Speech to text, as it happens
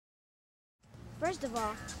First of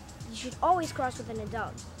all, you should always cross with an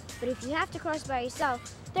adult. But if you have to cross by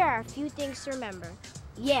yourself, there are a few things to remember.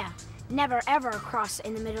 Yeah, never ever cross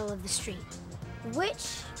in the middle of the street.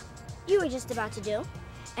 Which you were just about to do.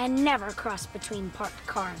 And never cross between parked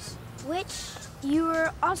cars. Which you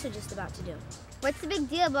were also just about to do. What's the big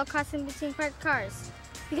deal about crossing between parked cars?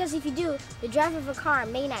 Because if you do, the driver of a car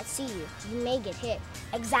may not see you. You may get hit.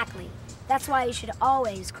 Exactly. That's why you should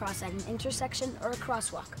always cross at an intersection or a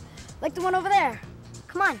crosswalk. Like the one over there.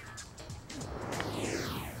 Come on.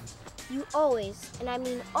 You always, and I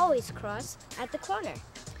mean always, cross at the corner.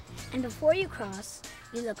 And before you cross,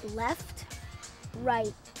 you look left,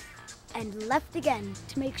 right, and left again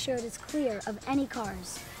to make sure it is clear of any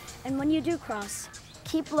cars. And when you do cross,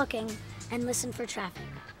 keep looking and listen for traffic.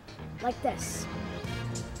 Like this.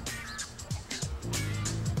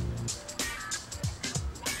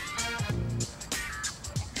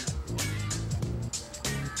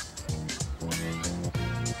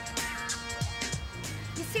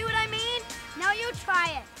 You see what I mean? Now you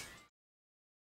try it.